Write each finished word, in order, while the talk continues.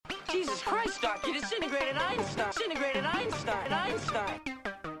Jesus Christ, Doc, you disintegrated Einstein. Disintegrated Einstein. Einstein.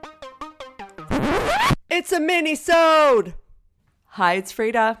 It's a Minisode! Hi, it's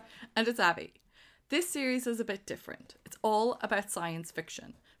Frida. And it's Abby. This series is a bit different. It's all about science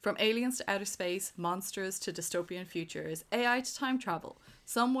fiction. From aliens to outer space, monsters to dystopian futures, AI to time travel.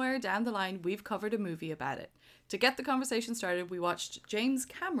 Somewhere down the line, we've covered a movie about it. To get the conversation started, we watched James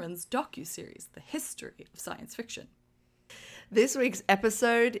Cameron's docuseries, The History of Science Fiction. This week's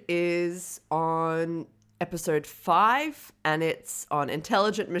episode is on episode 5, and it's on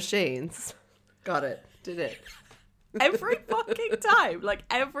intelligent machines. Got it. Did it. Every fucking time. Like,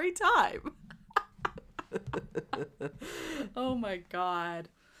 every time. Oh my god.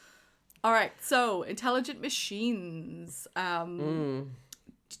 All right, so intelligent machines. Do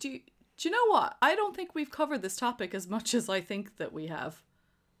you know what? I don't think we've covered this topic as much as I think that we have,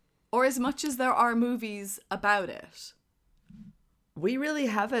 or as much as there are movies about it. We really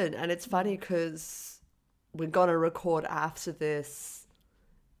haven't, and it's funny because we're gonna record after this,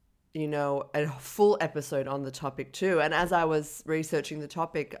 you know, a full episode on the topic too. And as I was researching the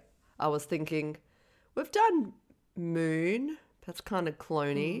topic, I was thinking, we've done Moon. That's kind of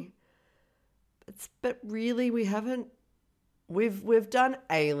cloney. But really, we haven't. We've done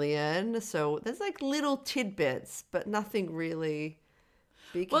Alien, so there's like little tidbits, but nothing really.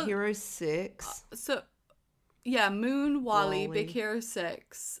 Big Hero 6. Yeah, Moon, Wall-E, Big Hero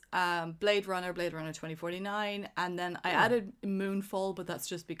 6, Blade Runner 2049, and then I added Moonfall, but that's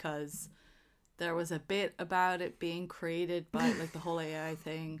just because there was a bit about it being created by like the whole AI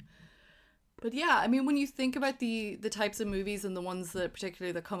thing. But yeah, I mean, when you think about the types of movies and the ones that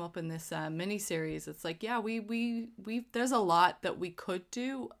particularly that come up in this mini-series, it's like, yeah, we there's a lot that we could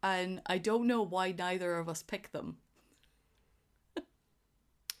do, and I don't know why neither of us pick them.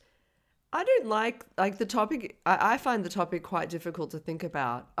 I don't like the topic. I find the topic quite difficult to think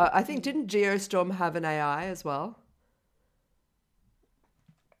about. I think, didn't Geostorm have an AI as well?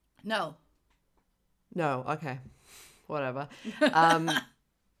 No. Okay. Whatever. I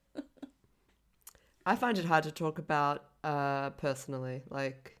find it hard to talk about personally.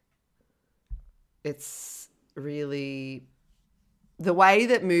 Like, it's really the way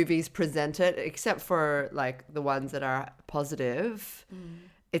that movies present it, except for like the ones that are positive.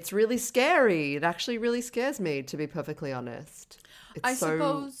 It's really scary. It actually really scares me, to be perfectly honest. It's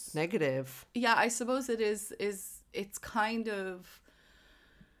so negative. Yeah, I suppose it is. It's kind of,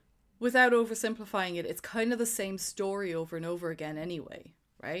 without oversimplifying it, it's kind of the same story over and over again anyway,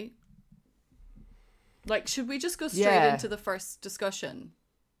 right? Like, should we just go straight into the first discussion?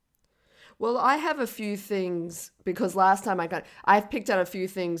 Well, I have a few things, because last time I've picked out a few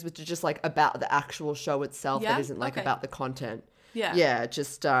things which are just like about the actual show itself that isn't like about the content. Yeah,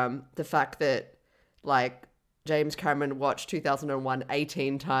 just the fact that like James Cameron watched 2001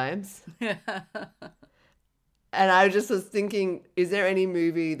 18 times. And I just was thinking, is there any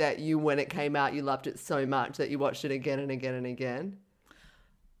movie that when it came out, you loved it so much that you watched it again and again and again?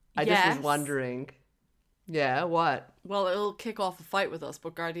 I just was wondering. Yeah, what? Well, it'll kick off a fight with us,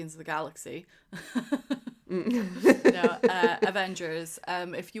 but Guardians of the Galaxy. Avengers.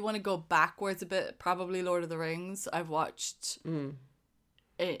 If you want to go backwards a bit, probably Lord of the Rings. I've watched an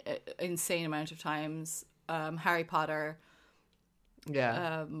insane amount of times. Harry Potter.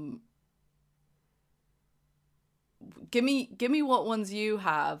 Yeah. Give me what ones you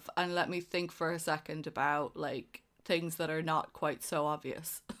have, and let me think for a second about like things that are not quite so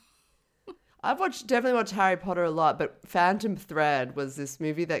obvious. I've definitely watched Harry Potter a lot, but Phantom Thread was this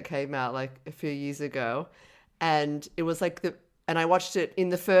movie that came out like a few years ago, and it was like and I watched it in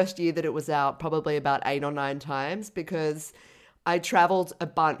the first year that it was out, probably about 8 or 9 times, because I traveled a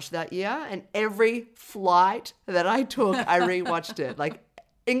bunch that year, and every flight that I took, I rewatched it, like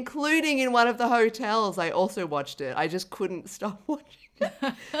including in one of the hotels. I also watched it. I just couldn't stop watching it.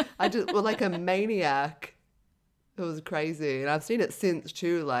 I just was like a maniac. It was crazy, and I've seen it since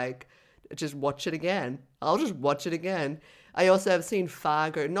too. Like, just watch it again. I'll just watch it again. I also have seen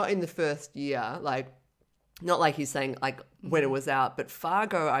Fargo, not in the first year, like, not like he's saying like when it was out, but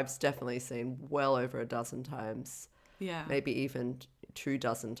Fargo I've definitely seen well over a dozen times. Yeah. Maybe even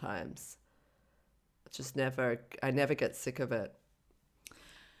 24 times. I never get sick of it.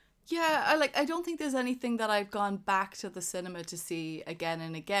 Yeah, I don't think there's anything that I've gone back to the cinema to see again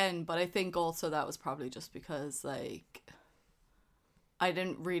and again, but I think also that was probably just because like I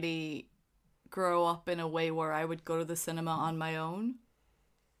didn't really grow up in a way where I would go to the cinema on my own.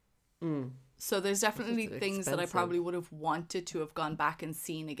 So there's definitely things that I probably would have wanted to have gone back and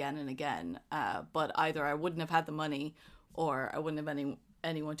seen again and again, but either I wouldn't have had the money or I wouldn't have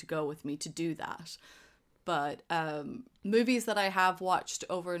anyone to go with me to do that. But movies that I have watched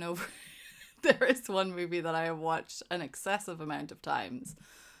over and over, there is one movie that I have watched an excessive amount of times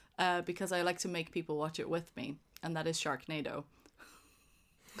because I like to make people watch it with me, and that is Sharknado.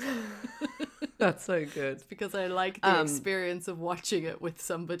 That's so good. It's because I like the experience of watching it with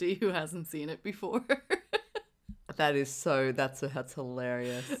somebody who hasn't seen it before. That's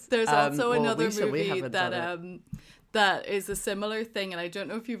hilarious. There's also another movie that is a similar thing, and I don't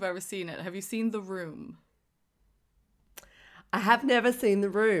know if you've ever seen it. Have you seen The Room? I have never seen The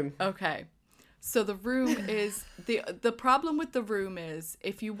Room. Okay. So The Room is the problem with The Room is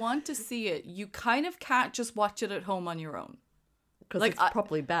if you want to see it, you kind of can't just watch it at home on your own. Because it's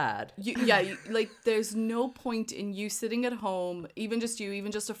probably bad. There's no point in you sitting at home, even just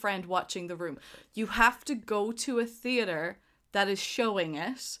a friend watching The Room. You have to go to a theater that is showing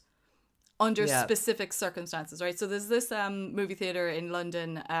it under specific circumstances, right? So there's this movie theater in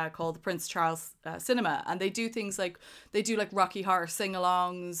London called the Prince Charles Cinema, and they do things like Rocky Horror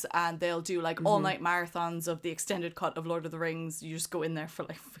sing-alongs, and they'll do like all-night marathons of the extended cut of Lord of the Rings. You just go in there for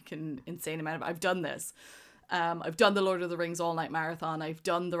like fucking insane amount of. I've done this. I've done the Lord of the Rings all-night marathon. I've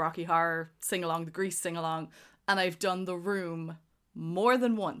done the Rocky Horror sing-along, the Grease sing-along, and I've done The Room more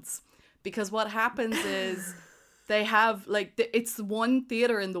than once. Because what happens is they have, it's one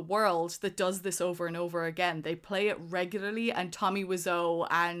theater in the world that does this over and over again. They play it regularly, and Tommy Wiseau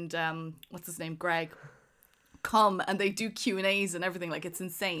and, what's his name, Greg, come, and they do Q&As and everything. Like, it's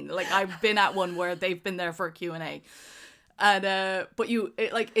insane. Like, I've been at one where they've been there for a Q&A. And but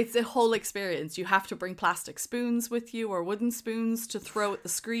it's a whole experience. You have to bring plastic spoons with you or wooden spoons to throw at the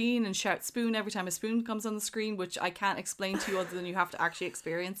screen and shout spoon every time a spoon comes on the screen, which I can't explain to you other than you have to actually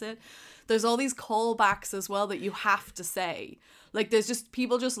experience it. There's all these callbacks as well that you have to say. Like, there's just,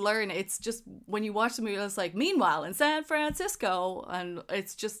 people just learn. It's just, when you watch the movie, it's like, meanwhile in San Francisco, and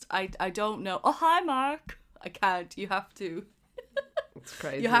it's just, I don't know. Oh, hi, Mark. I can't. You have to. It's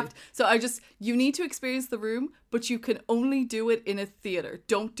crazy. You need to experience The Room, but you can only do it in a theater.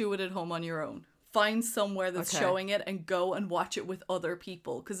 Don't do it at home on your own. Find somewhere that's showing it and go and watch it with other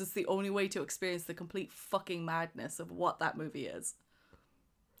people, because it's the only way to experience the complete fucking madness of what that movie is.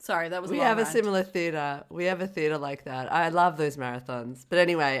 Sorry, that was a long rant. We have a similar theater. We have a theater like that. I love those marathons. But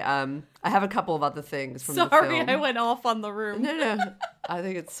anyway, I have a couple of other things from the film. Sorry, I went off on The Room. No. I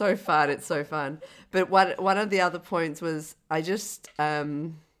think it's so fun. It's so fun. But one of the other points was there's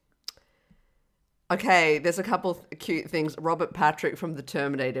a couple cute things. Robert Patrick from The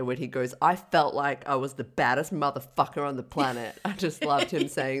Terminator, when he goes, I felt like I was the baddest motherfucker on the planet. I just loved him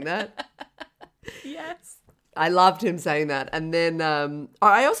saying that. Yes. I loved him saying that. And then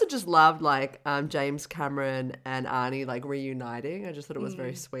I also just loved James Cameron and Arnie reuniting. I just thought it was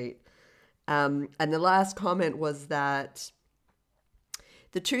very sweet. And the last comment was that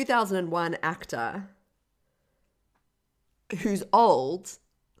the 2001 actor who's old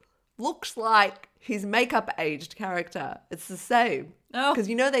looks like his makeup aged character. It's the same. Oh. Because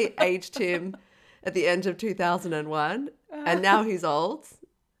they aged him at the end of 2001 and now he's old.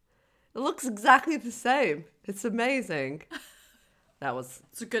 It looks exactly the same. It's amazing.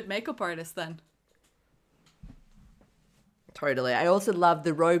 It's a good makeup artist then. Totally. I also loved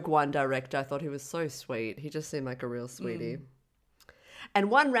the Rogue One director. I thought he was so sweet. He just seemed like a real sweetie. And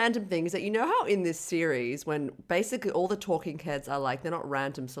one random thing is that how in this series, when basically all the talking heads are they're not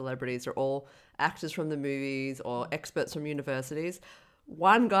random celebrities, they're all actors from the movies or experts from universities.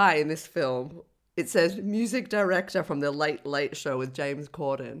 One guy in this film, it says music director from the Late Late Show with James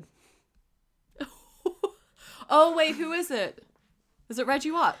Corden. Oh, wait, who is it? Is it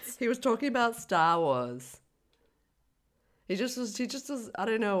Reggie Watts? He was talking about Star Wars. He just was, I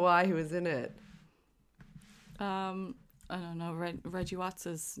don't know why he was in it. I don't know. Reggie Watts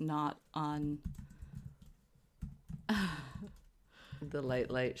is not on The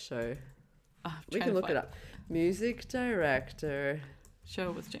Late Late Show. We can look it up. Music director.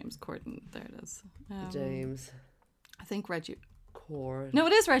 Show with James Corden. There it is. James. I think Reggie. Corden. No,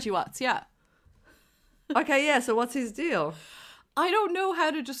 it is Reggie Watts, yeah. Okay, yeah, so what's his deal? I don't know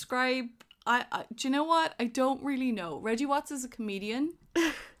how to describe... do you know what? I don't really know. Reggie Watts is a comedian.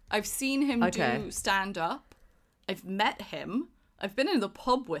 I've seen him do stand-up. I've met him. I've been in the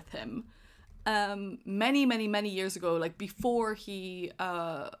pub with him. Many, many, many years ago, before he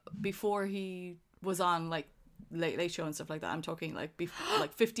was on Late Late Show and stuff like that. I'm talking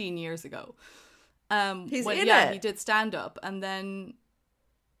 15 years ago. He's in it. He did stand-up, and then...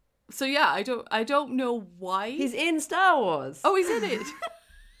 So yeah, I don't know why. He's in Star Wars. Oh, he's in it.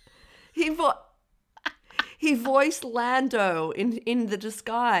 He voiced Lando in The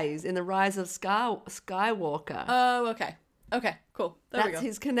Disguise, in The Rise of Skywalker. Oh, okay. Okay, cool. There we go. That's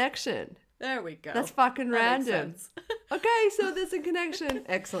his connection. There we go. That's fucking That makes random. sense. Okay, so there's a connection.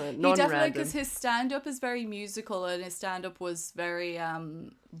 Excellent. He definitely, Non-random. because his stand-up is very musical, and his stand-up was very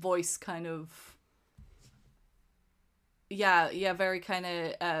voice kind of, very kind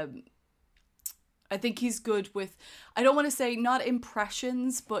of, I think he's good with, I don't want to say not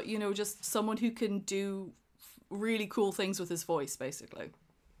impressions, but, you know, just someone who can do really cool things with his voice, basically.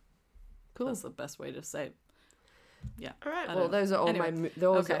 Cool. That's the best way to say it. Yeah. All right. I Well, don't know. those are all Anyway,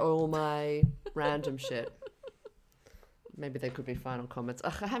 are all my random shit. Maybe they could be final comments.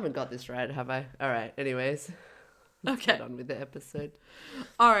 Ugh, I haven't got this right, have I? All right. Anyways, let's Okay. get on with the episode.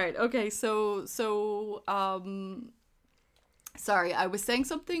 All right. Okay. So, sorry, I was saying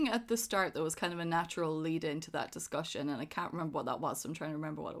something at the start that was kind of a natural lead into that discussion, and I can't remember what that was. So I'm trying to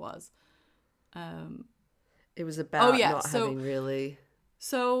remember what it was. It was about not so, having really.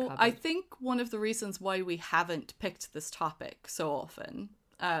 So covered. I think one of the reasons why we haven't picked this topic so often,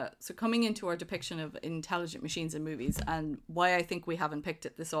 so coming into our depiction of intelligent machines in movies, and why I think we haven't picked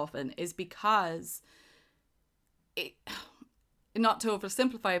it this often is because it, not to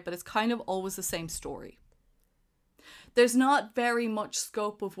oversimplify it, but it's kind of always the same story. There's not very much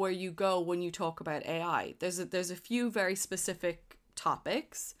scope of where you go when you talk about AI. There's a few very specific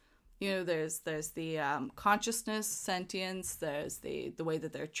topics. You know, there's the consciousness, sentience. There's the way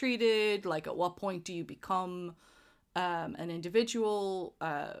that they're treated. Like, at what point do you become an individual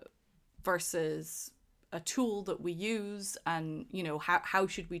versus a tool that we use, and you know, how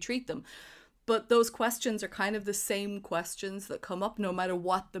should we treat them? But those questions are kind of the same questions that come up no matter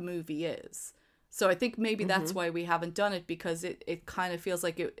what the movie is. So I think maybe that's why we haven't done it, because it kind of feels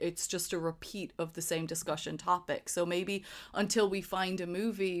like it's just a repeat of the same discussion topic. So maybe until we find a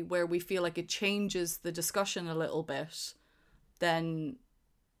movie where we feel like it changes the discussion a little bit, then,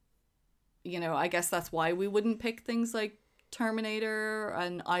 you know, I guess that's why we wouldn't pick things like Terminator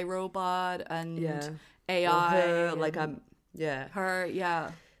and iRobot and AI. Or her, Her,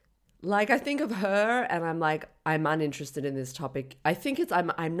 yeah. Like, I think of her and I'm like, I'm uninterested in this topic. I think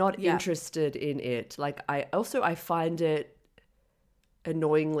I'm not interested in it. Like, I find it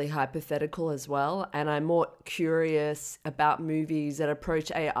annoyingly hypothetical as well. And I'm more curious about movies that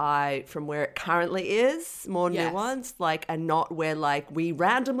approach AI from where it currently is, more nuanced, like, and not where, like, we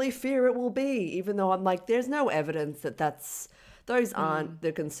randomly fear it will be, even though I'm like, there's no evidence that those aren't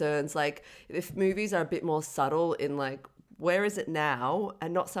the concerns. Like, if movies are a bit more subtle in, like, where is it now,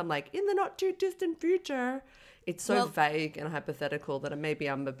 and not some like in the not too distant future, it's so vague and hypothetical that maybe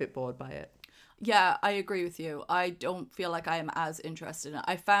I'm a bit bored by it. Yeah, I agree with you. I don't feel like I am as interested in it.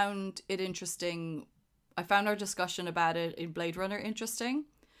 I found it interesting. I found our discussion about it in Blade Runner interesting.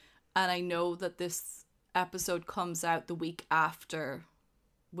 And I know that this episode comes out the week after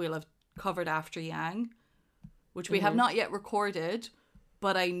we'll have covered After Yang, which we have not yet recorded,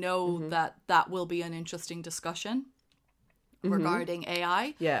 but I know that will be an interesting discussion regarding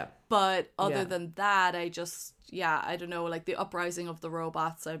AI. Yeah. But other than that, I just, I don't know, like the uprising of the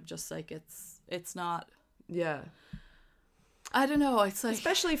robots, I'm just like, it's not. Yeah. I don't know. It's like,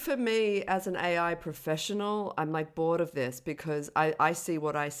 especially for me as an AI professional, I'm like bored of this because I see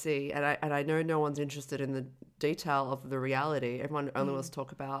what I see, and I know no one's interested in the detail of the reality. Everyone only wants to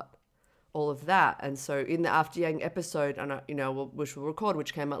talk about all of that. And so in the After Yang episode, and which we'll record,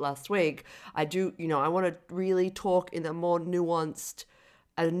 which came out last week, I want to really talk in a nuanced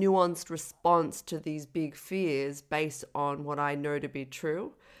response to these big fears based on what I know to be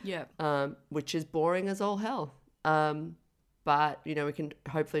true. Yeah. Which is boring as all hell. But we can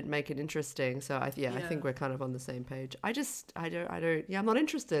hopefully make it interesting. So I think we're kind of on the same page. I'm not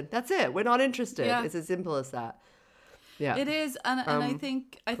interested. That's it. We're not interested. Yeah. It's as simple as that. Yeah. It is, and I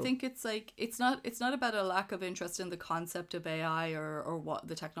think it's like it's not about a lack of interest in the concept of AI or what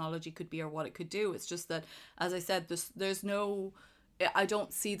the technology could be or what it could do. It's just that, as I said, I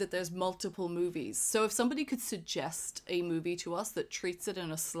don't see that there's multiple movies. So if somebody could suggest a movie to us that treats it in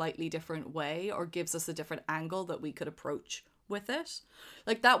a slightly different way or gives us a different angle that we could approach with it,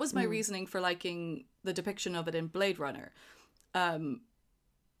 like that was my reasoning for liking the depiction of it in Blade Runner.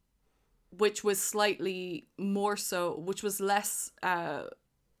 Which was slightly more so, which was less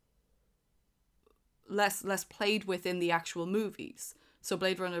played with in the actual movies. So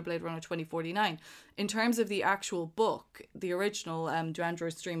Blade Runner 2049. In terms of the actual book, the original, Do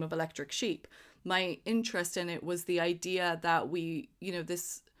Androids Dream of Electric Sheep, my interest in it was the idea that we,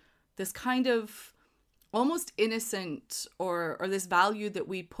 this kind of almost innocent or this value that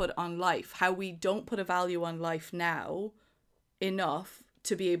we put on life, how we don't put a value on life now enough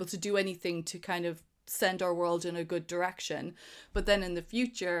to be able to do anything to kind of send our world in a good direction. But then in the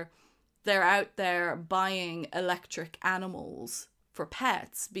future, they're out there buying electric animals for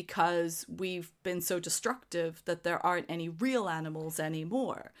pets because we've been so destructive that there aren't any real animals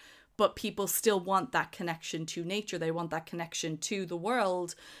anymore. But people still want that connection to nature. They want that connection to the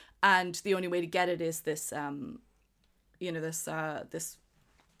world. And the only way to get it is this, this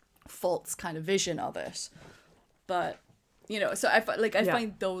false kind of vision of it. But, so I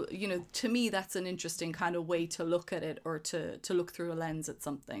find though, to me, that's an interesting kind of way to look at it, or to look through a lens at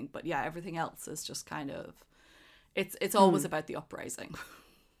something. But yeah, everything else is just kind of, it's always about the uprising.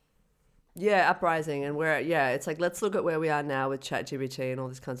 Yeah, uprising. And it's like, let's look at where we are now with ChatGPT and all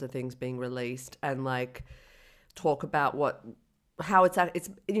these kinds of things being released, and like talk about how it's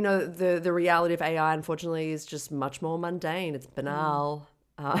the reality of AI, unfortunately, is just much more mundane. It's banal.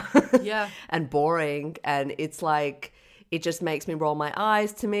 And boring. And it's like, it just makes me roll my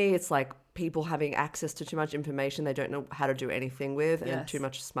eyes. To me, it's like people having access to too much information they don't know how to do anything with, and too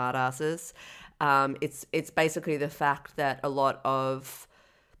much smart asses. It's basically the fact that a lot of,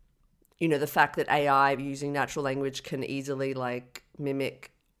 the fact that AI using natural language can easily like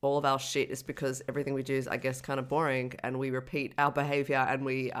mimic all of our shit is because everything we do is, I guess, kind of boring, and we repeat our behavior, and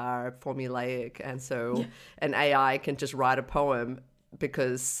we are formulaic. And so an AI can just write a poem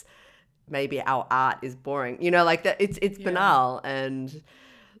because maybe our art is boring, like that. It's banal. And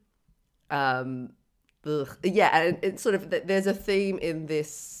and it's sort of, there's a theme in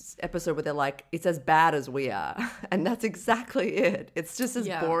this episode where they're like, it's as bad as we are. And that's exactly it. It's just as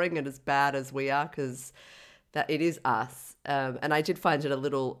boring and as bad as we are, because that it is us. And I did find it a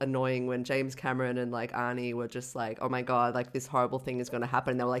little annoying when James Cameron and like Arnie were just like, oh my God, like this horrible thing is going to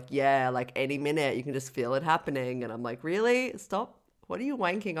happen. And they were like, yeah, like any minute you can just feel it happening. And I'm like, really? Stop. What are you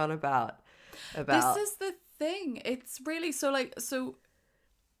wanking on about? This is the thing. It's really so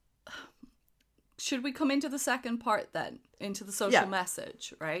should we come into the second part then, into the social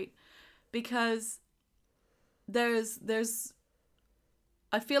message, right? Because there's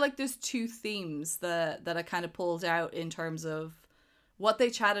I feel like there's two themes that I kind of pulled out in terms of what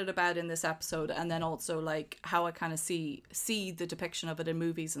they chatted about in this episode, and then also like how I kind of see the depiction of it in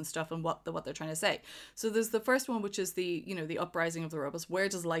movies and stuff, and what they're trying to say. So there's the first one, which is the the uprising of the robots. Where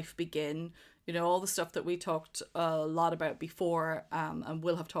does life begin? All the stuff that we talked a lot about before, and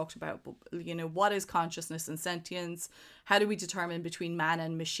will have talked about. But, what is consciousness and sentience? How do we determine between man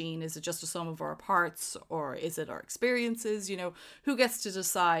and machine? Is it just a sum of our parts, or is it our experiences? Who gets to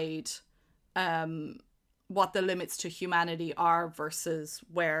decide what the limits to humanity are, versus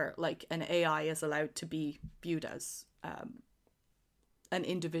where like an AI is allowed to be viewed as an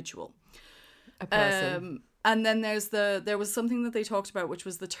individual, a person. And then there was something that they talked about, which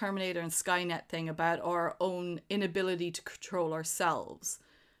was the Terminator and Skynet thing, about our own inability to control ourselves.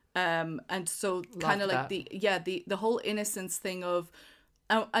 And so kind of like the whole innocence thing of,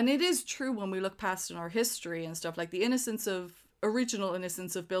 and it is true when we look past in our history and stuff, like the original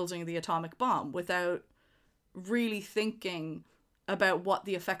innocence of building the atomic bomb without really thinking about what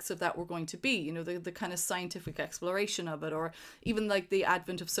the effects of that were going to be, the kind of scientific exploration of it, or even like the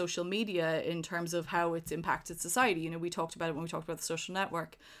advent of social media in terms of how it's impacted society. We talked about it when we talked about the social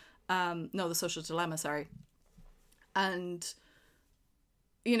network, the social dilemma, sorry. And,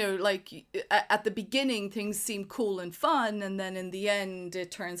 like at the beginning, things seem cool and fun, and then in the end,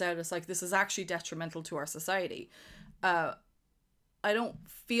 it turns out it's like, this is actually detrimental to our society. I don't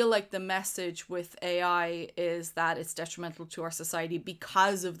feel like the message with AI is that it's detrimental to our society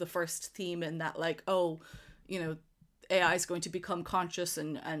because of the first theme, in that like, AI is going to become conscious,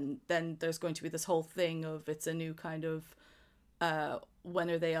 and then there's going to be this whole thing of, it's a new kind of,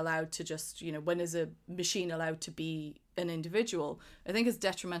 when are they allowed to just, when is a machine allowed to be an individual? I think it's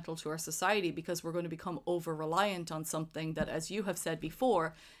detrimental to our society because we're going to become over-reliant on something that, as you have said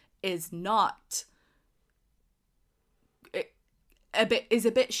before, is not... a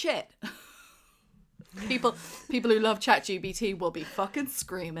bit shit. People who love ChatGPT will be fucking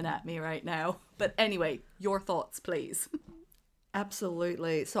screaming at me right now. But anyway, your thoughts, please.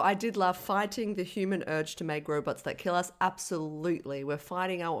 Absolutely. So I did love fighting the human urge to make robots that kill us. Absolutely. We're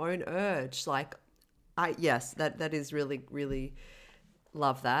fighting our own urge. Like, that is really, really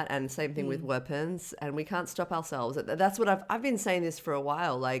love that. And same thing with weapons. And we can't stop ourselves. That's what I've been saying this for a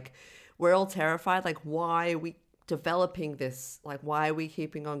while. Like, we're all terrified. Like, why are we developing this? Like, why are we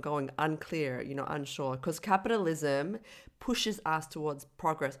keeping on going? Unclear, unsure. Because capitalism pushes us towards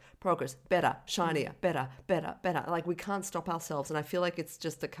progress, better, shinier, better. Like, we can't stop ourselves. And I feel like it's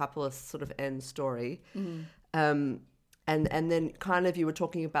just a capitalist sort of end story. And then kind of, you were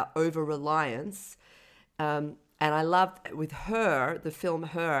talking about over-reliance. And I loved with Her, the film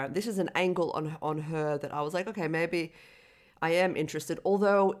Her, this is an angle on Her that I was like, okay, maybe I am interested.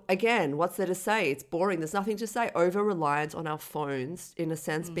 Although, again, what's there to say? It's boring. There's nothing to say. Over-reliance on our phones, in a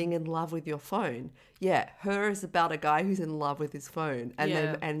sense, being in love with your phone. Yeah, Her is about a guy who's in love with his phone,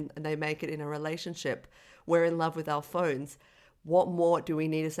 and they make it in a relationship. We're in love with our phones. What more do we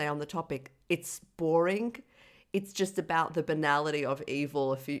need to say on the topic? It's boring. It's just about the banality of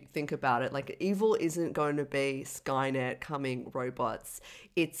evil, if you think about it. Like, evil isn't going to be Skynet coming robots.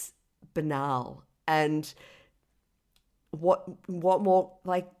 It's banal. And what more,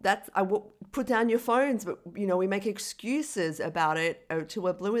 like, that's, put down your phones, but, you know, we make excuses about it till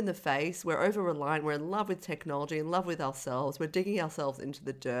we're blue in the face. We're over-reliant. We're in love with technology, in love with ourselves. We're digging ourselves into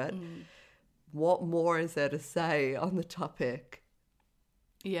the dirt. What more is there to say on the topic?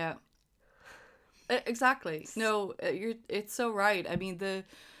 Yeah. Exactly. No, it's so right. I mean,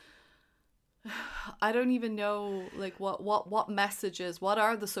 I don't even know, like, what messages, what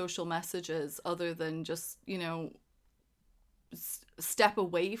are the social messages other than just, you know, step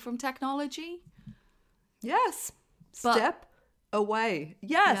away from technology? Yes. Step away.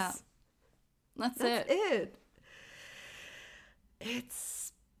 Yes. Yeah. That's it.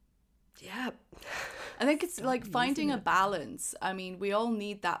 It's, yeah. I think it's like finding a balance. I mean, we all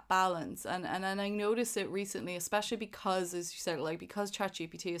need that balance. And I noticed it recently, especially because, as you said, like, because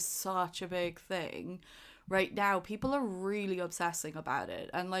ChatGPT is such a big thing right now, people are really obsessing about it.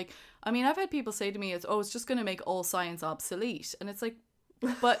 And, like, I mean, I've had people say to me, it's just going to make all science obsolete. And it's like,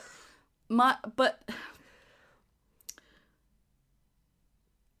 but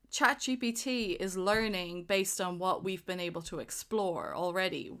ChatGPT is learning based on what we've been able to explore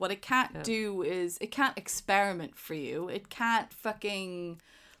already. What it can't do is, it can't experiment for you. It can't fucking,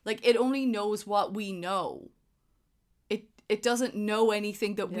 like, it only knows what we know. It doesn't know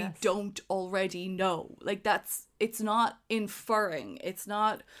anything that we don't already know. Like, it's not inferring. It's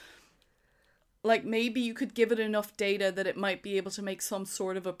not, like, maybe you could give it enough data that it might be able to make some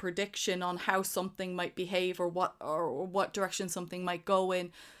sort of a prediction on how something might behave or what direction something might go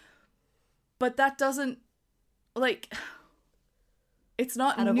in. But that doesn't, like, it's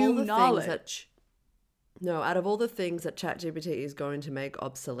not new knowledge. Out of all the things that ChatGPT is going to make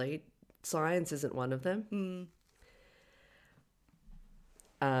obsolete, science isn't one of them.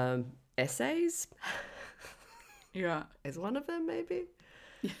 Essays? Yeah. Is one of them, maybe?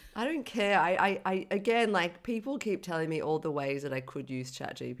 I don't care. I again, like, people keep telling me all the ways that I could use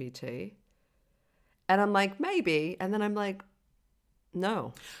ChatGPT. And I'm like, maybe. And then I'm like,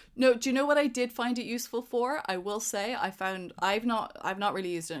 no. Do you know what I did find it useful for? I will say I've not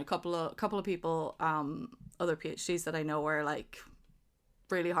really used it. A couple of people, other PhDs that I know are, like,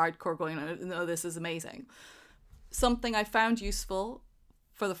 really hardcore going, no, this is amazing. Something I found useful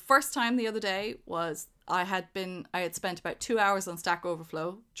for the first time the other day was I had spent about 2 hours on Stack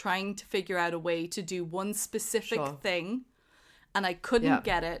Overflow trying to figure out a way to do one specific thing, and I couldn't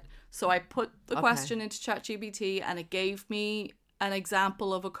get it. So I put the question into ChatGPT, and it gave me an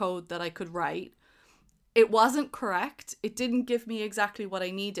example of a code that I could write. It wasn't correct. It didn't give me exactly what I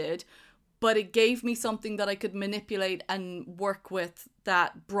needed, but it gave me something that I could manipulate and work with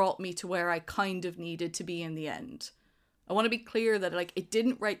that brought me to where I kind of needed to be in the end. I want to be clear that, like, it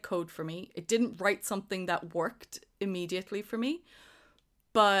didn't write code for me. It didn't write something that worked immediately for me,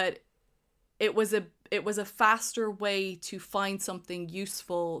 but it was a faster way to find something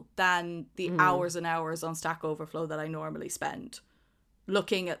useful than the hours and hours on Stack Overflow that I normally spend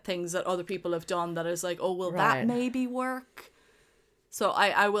looking at things that other people have done that is like, oh, will that maybe work? So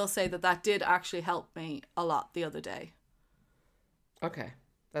I will say that did actually help me a lot the other day. Okay,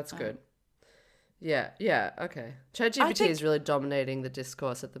 that's good. Yeah, okay. ChatGPT is really dominating the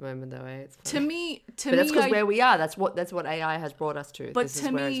discourse at the moment, though. It's to me, but that's because where we are. That's what AI has brought us to. But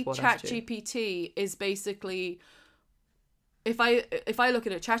to me, ChatGPT is basically, if I look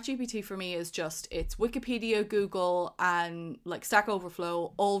at it, ChatGPT for me is just, it's Wikipedia, Google, and, like, Stack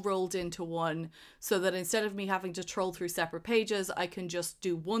Overflow all rolled into one, so that instead of me having to troll through separate pages, I can just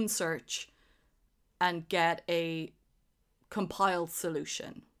do one search and get a compiled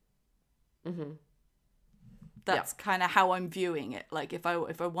solution. Mm-hmm. That's kind of how I'm viewing it. Like, if I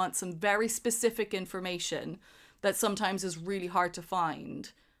want some very specific information that sometimes is really hard to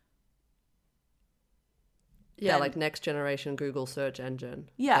find. Yeah, like next generation Google search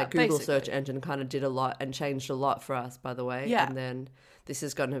engine. Yeah, like Google search engine kind of did a lot and changed a lot for us, by the way. Yeah. And then this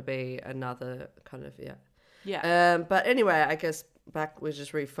is going to be another kind of, Yeah. But anyway, I guess we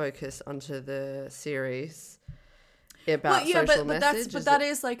just refocus onto the series. About social message, but that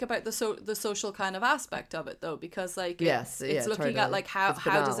is like about the social kind of aspect of it, though, because, like, it's looking totally. at, like, how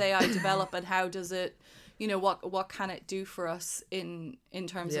does AI develop, and how does it, you know, what can it do for us in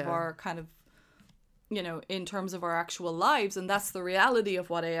terms of our kind of you know, in terms of our actual lives. And that's the reality of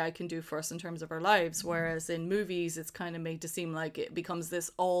what AI can do for us in terms of our lives. Whereas in movies, it's kind of made to seem like it becomes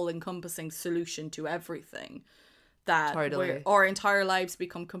this all-encompassing solution to everything. That Totally. our entire lives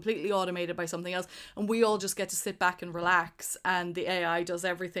become completely automated by something else. And we all just get to sit back and relax. And the AI does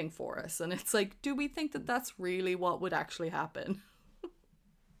everything for us. And it's like, do we think that that's really what would actually happen?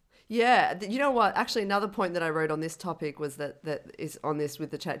 Yeah, you know what? Actually, another point that I wrote on this topic was that is on this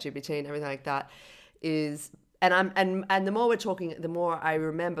with the ChatGPT and everything like that is, and the more we're talking, the more I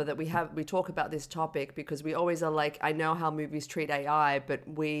remember that we talk about this topic because we always are like, I know how movies treat AI, but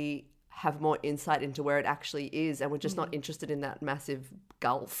we have more insight into where it actually is, and we're just not interested in that massive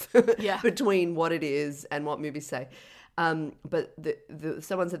gulf between what it is and what movies say. But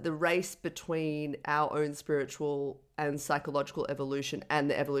someone said the race between our own spiritual and psychological evolution and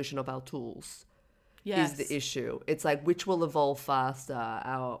the evolution of our tools is the issue. It's like, which will evolve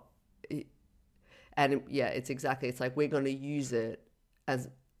faster? It's like we're going to use it as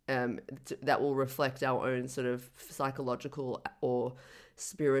that will reflect our own sort of psychological or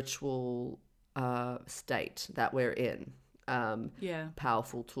spiritual state that we're in.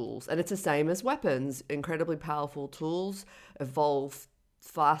 Powerful tools. And it's the same as weapons. Incredibly powerful tools evolve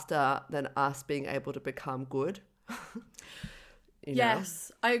faster than us being able to become good.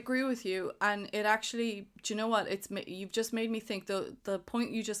 Yes, I agree with you. And it actually, do you know what? You've just made me think, the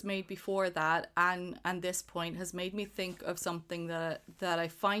point you just made before that and this point has made me think of something that I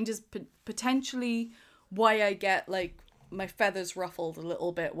find is potentially why I get like my feathers ruffled a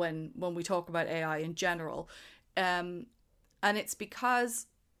little bit when we talk about AI in general. And it's because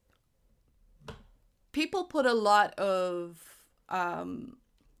people put a lot of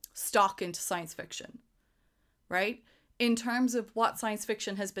stock into science fiction, right? In terms of what science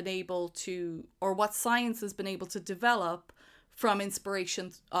fiction has been able to, or what science has been able to develop from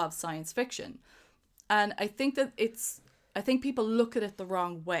inspiration of science fiction. And I think people look at it the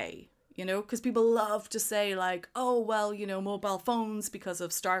wrong way, you know, because people love to say like, oh, well, you know, mobile phones because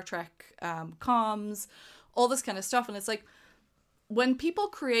of Star Trek comms, all this kind of stuff. And it's like, when people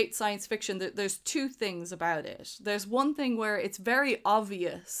create science fiction, there's two things about it. There's one thing where it's very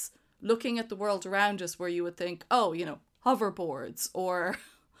obvious looking at the world around us where you would think, oh, you know, hoverboards or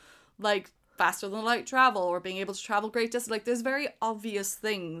like faster than light travel or being able to travel great distance. Like there's very obvious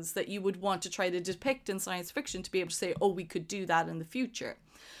things that you would want to try to depict in science fiction to be able to say, oh, we could do that in the future.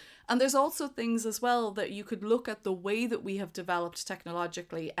 And there's also things as well that you could look at the way that we have developed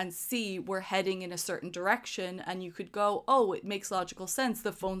technologically and see we're heading in a certain direction, and you could go, oh, it makes logical sense.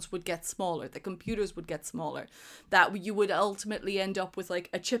 The phones would get smaller, the computers would get smaller, that you would ultimately end up with like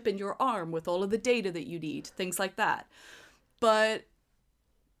a chip in your arm with all of the data that you need, things like that. But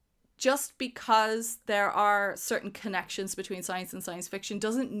just because there are certain connections between science and science fiction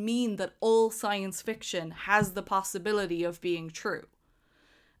doesn't mean that all science fiction has the possibility of being true.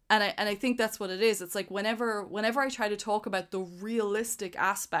 And I think that's what it is. It's like whenever I try to talk about the realistic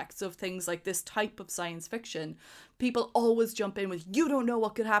aspects of things like this type of science fiction, people always jump in with, you don't know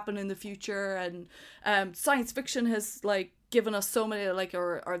what could happen in the future, and science fiction has like given us so many like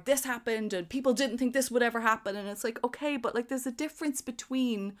or this happened and people didn't think this would ever happen. And it's like, okay, but like there's a difference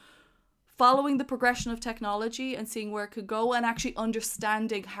between following the progression of technology and seeing where it could go and actually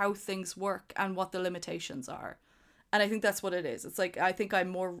understanding how things work and what the limitations are. And I think that's what it is. It's like, I think I'm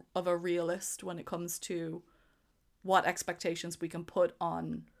more of a realist when it comes to what expectations we can put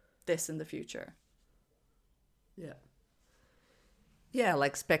on this in the future. Yeah. Yeah,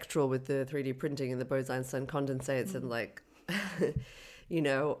 like Spectral with the 3D printing and the Bose-Einstein condensates and like, you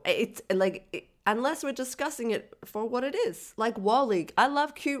know, it's like, unless we're discussing it for what it is. Like WALL-E. I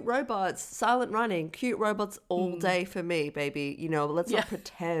love cute robots, silent running, cute robots all day for me, baby. You know, let's not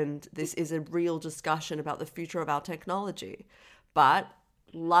pretend this is a real discussion about the future of our technology. But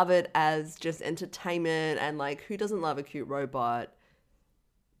love it as just entertainment, and like, who doesn't love a cute robot?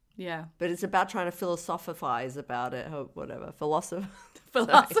 Yeah. But it's about trying to philosophize about it, or whatever. Philosophize.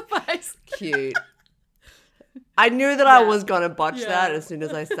 Cute. I knew that I was going to botch that as soon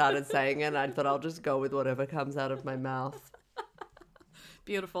as I started saying it. I thought I'll just go with whatever comes out of my mouth.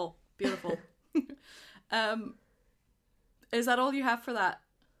 Beautiful. Beautiful. Is that all you have for that?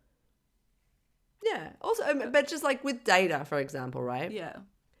 Yeah. Also, but just like with Data, for example, right? Yeah.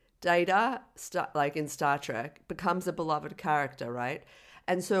 Data, like in Star Trek, becomes a beloved character, right?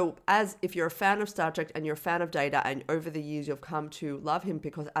 And so, as if you're a fan of Star Trek and you're a fan of Data, and over the years you've come to love him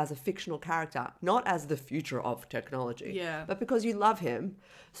because as a fictional character, not as the future of technology, but because you love him.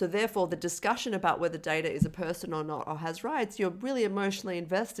 So therefore, the discussion about whether Data is a person or not, or has rights, you're really emotionally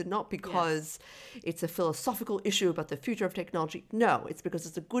invested, not because it's a philosophical issue about the future of technology. No, it's because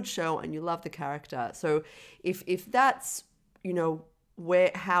it's a good show and you love the character. So if that's,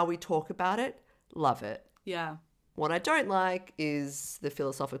 how we talk about it, love it. Yeah. What I don't like is the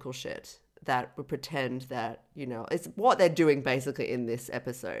philosophical shit that would pretend that, it's what they're doing basically in this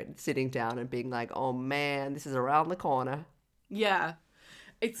episode, sitting down and being like, oh man, this is around the corner. Yeah.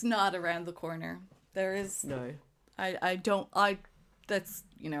 It's not around the corner. There is... No. I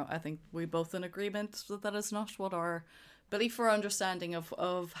think we both in agreement that is not what our belief or understanding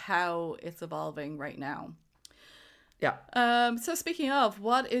of how it's evolving right now. Yeah. So speaking of,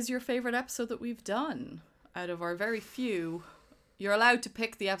 what is your favorite episode that we've done? Out of our very few, you're allowed to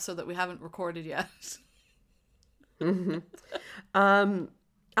pick the episode that we haven't recorded yet. Mm-hmm.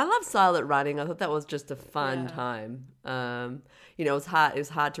 I love Silent Running. I thought that was just a fun time. It was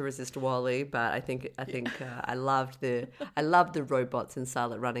hard to resist Wally, but I think I loved the robots in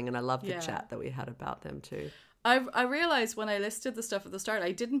Silent Running, and I loved the chat that we had about them too. I realized when I listed the stuff at the start,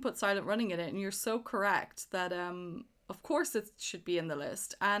 I didn't put Silent Running in it, and you're so correct that of course it should be in the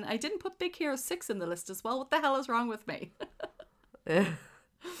list. And I didn't put Big Hero 6 in the list as well. What the hell is wrong with me? Big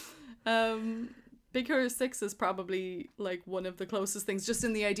Hero 6 is probably like one of the closest things, just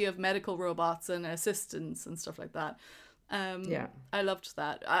in the idea of medical robots and assistants and stuff like that. I loved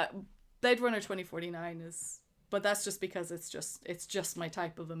that. Blade Runner 2049 is, but that's just because it's just my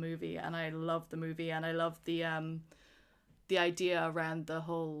type of a movie, and I love the movie, and I love the idea around the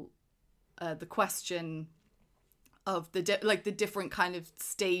whole the question of the different kind of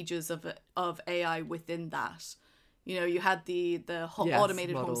stages of AI within that. You had the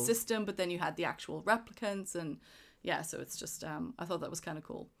automated home system, but then you had the actual replicants, and so it's just I thought that was kind of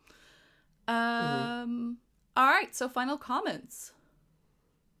cool. All right, so final comments.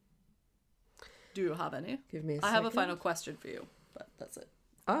 Do you have any? Give me a I second. have a final question for you, but that's it.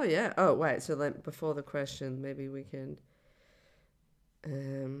 Oh yeah. Oh wait. So before the question, maybe we can.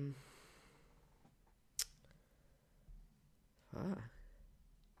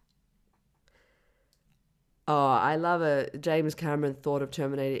 Oh, I love James Cameron thought of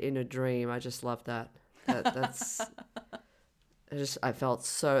Terminator in a dream. I just love that. That's. I felt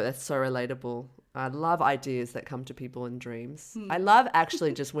that's so relatable. I love ideas that come to people in dreams. I love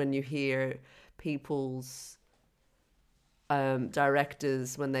actually just when you hear people's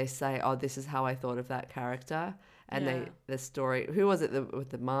directors when they say, "Oh, this is how I thought of that character," and the story. Who was it with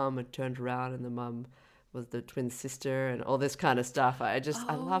the mum and turned around and the mum was the twin sister and all this kind of stuff. I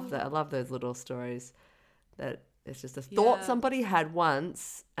love that. I love those little stories. That it's just a thought somebody had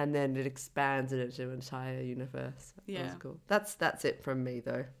once, and then it expands it into an entire universe. That's cool. That's it from me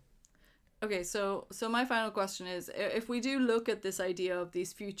though. Okay, so my final question is, if we do look at this idea of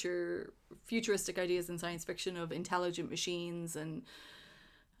these futuristic ideas in science fiction of intelligent machines and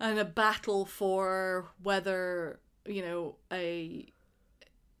a battle for whether, a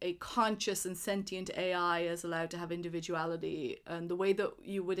conscious and sentient AI is allowed to have individuality, and the way that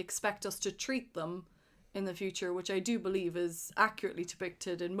you would expect us to treat them in the future, which I do believe is accurately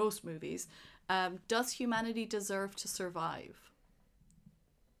depicted in most movies, does humanity deserve to survive?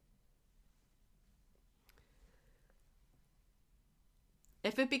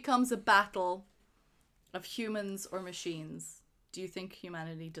 If it becomes a battle of humans or machines, do you think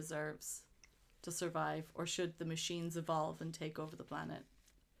humanity deserves to survive, or should the machines evolve and take over the planet?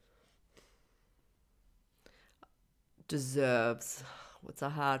 Deserves. What's a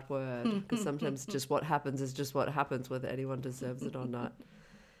hard word? Because sometimes just what happens is just what happens, whether anyone deserves it or not.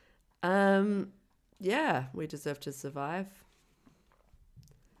 We deserve to survive.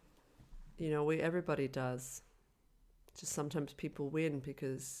 Everybody does. Just sometimes people win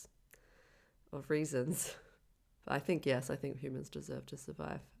because of reasons. But I think humans deserve to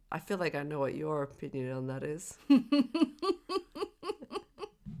survive. I feel like I know what your opinion on that is.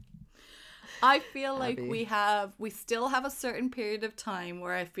 I feel like we still have a certain period of time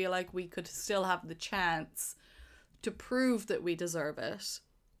where I feel like we could still have the chance to prove that we deserve it,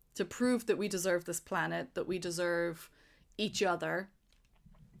 to prove that we deserve this planet, that we deserve each other.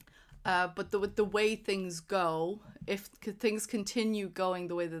 But with the way things go, if things continue going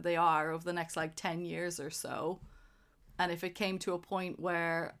the way that they are over the next 10 years or so, and if it came to a point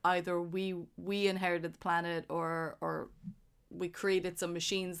where either we inherited the planet or we created some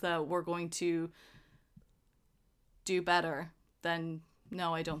machines that were going to do better, then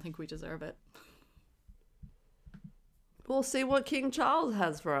no, I don't think we deserve it. We'll see what King Charles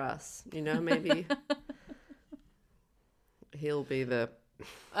has for us. You know, maybe he'll be the...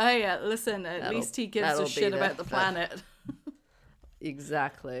 Oh, yeah, listen, at least he gives a shit about the planet.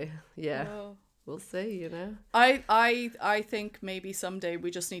 Exactly. Yeah. Oh. We'll see, you know. I think maybe someday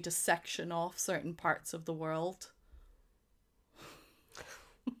we just need to section off certain parts of the world.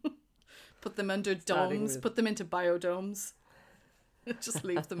 Put them under domes, put them into biodomes. Just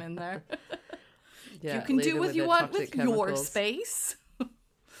leave them in there. Yeah, you can do what you want with your chemicals. space.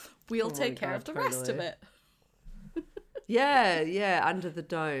 We'll take care of the rest of it. Yeah, under the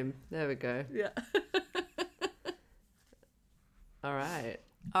dome. There we go. Yeah. All right.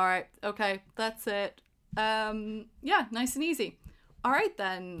 Okay, that's it. Yeah, nice and easy. All right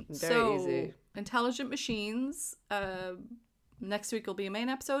then. Very easy. Intelligent Machines. Next week will be a main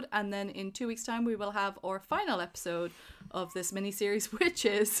episode, and then in 2 weeks' time we will have our final episode of this mini-series, which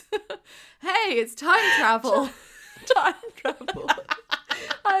is hey, it's time travel. Time travel.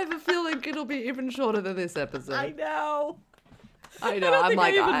 I have a feeling it'll be even shorter than this episode. I know. I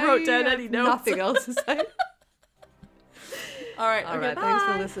even wrote down any notes. Nothing else to say. All right. Thanks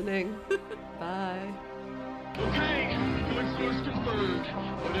for listening. Bye. Okay, point source confirmed.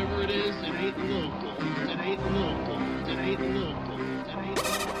 Whatever it is, it ain't local. It ain't local.